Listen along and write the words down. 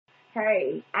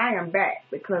Hey, I am back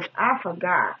because I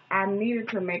forgot. I needed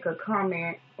to make a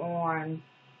comment on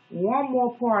one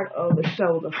more part of the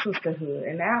show, The Sisterhood,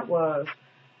 and that was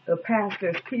the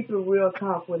pastor's keep it real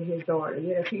talk with his daughter.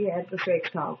 Yes, he had the sex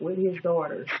talk with his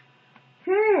daughters.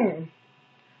 Hmm.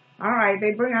 All right,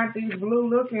 they bring out these blue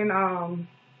looking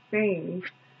things,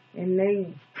 and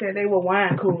they said they were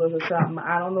wine coolers or something.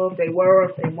 I don't know if they were or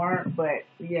if they weren't, but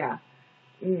yeah.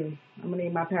 I'm gonna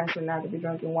need my pastor not to be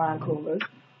drinking wine coolers.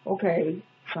 Okay,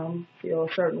 some feel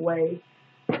a certain way.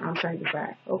 I'm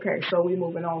sanctified. Okay, so we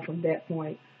moving on from that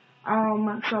point.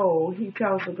 So he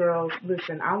tells the girls,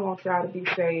 listen, I want y'all to be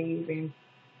saved and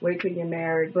wait till you're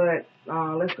married, but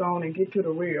let's go on and get to the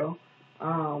real.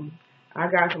 Um, I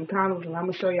got some condoms and I'm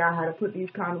gonna show y'all how to put these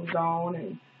condoms on,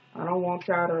 and I don't want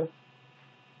y'all to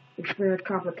experience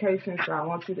complications, so I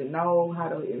want you to know how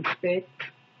to inspect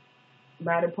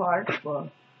body parts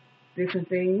for different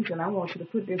things, and I want you to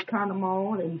put this condom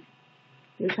on, and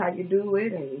this how you do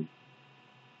it, and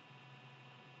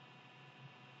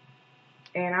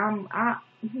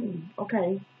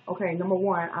okay. Number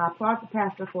one, I applaud the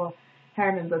pastor for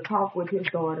having the talk with his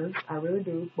daughters. I really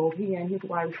do. Both he and his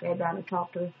wife sat down and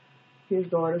talked to his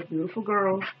daughters, beautiful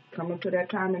girls, coming to that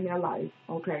time in their life.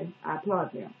 Okay, I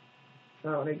applaud them.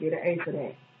 So they get an A for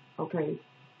that. Okay,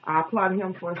 I applaud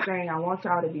him for saying, I want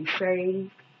y'all to be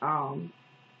saved.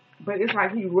 But it's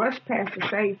like he rushed past the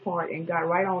save part and got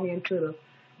right on into the,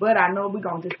 but I know we're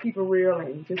going to just keep it real,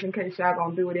 and just in case y'all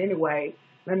going to do it anyway,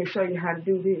 let me show you how to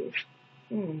do this.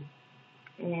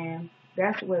 And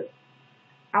that's what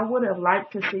I would have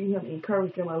liked to see him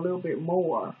encourage them a little bit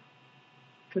more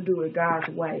to do it God's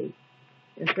way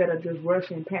instead of just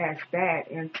rushing past that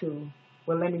into,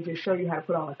 well, let me just show you how to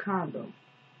put on a condom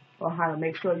or how to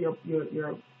make sure your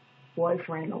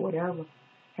boyfriend or whatever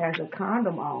has a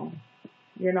condom on.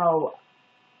 You know,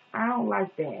 I don't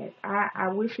like that. I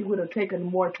wish he would have taken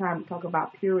more time to talk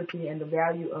about purity and the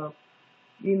value of,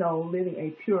 living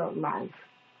a pure life.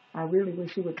 I really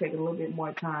wish he would take a little bit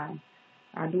more time.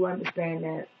 I do understand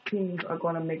that teens are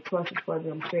going to make choices for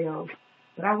themselves,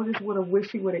 but I just would have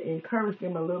wished he would have encouraged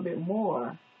them a little bit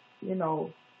more, you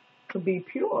know, to be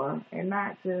pure and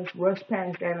not just rush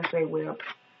past that and say, well,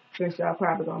 since y'all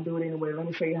probably going to do it anyway, let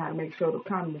me show you how to make sure the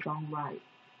condom is on right.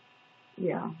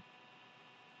 Yeah.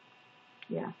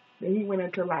 Yeah. Then he went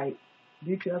into like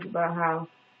details about how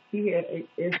he had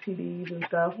STDs and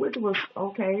stuff, which was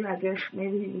okay. I guess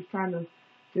maybe he was trying to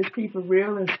just keep it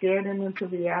real and scare them into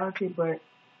reality. But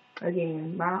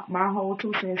again, my whole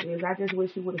 2 cents is I just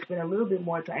wish he would have spent a little bit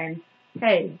more time. And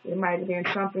hey, it might have been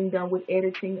something done with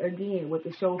editing again with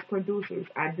the show's producers.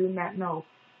 I do not know,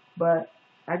 but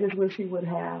I just wish he would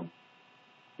have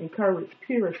encouraged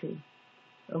purity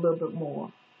a little bit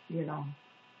more. You know.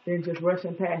 Than just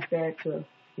rushing past that to,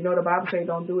 the Bible says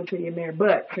don't do it till you're married.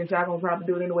 But since y'all gonna probably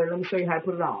do it anyway, let me show you how to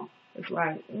put it on. It's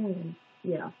like,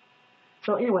 yeah.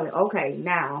 So anyway, okay,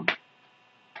 now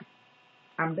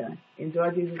I'm done.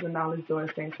 Enjoy Jesus and knowledge, joy.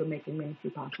 Thanks for making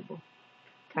ministry possible.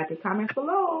 Type your comments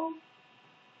below.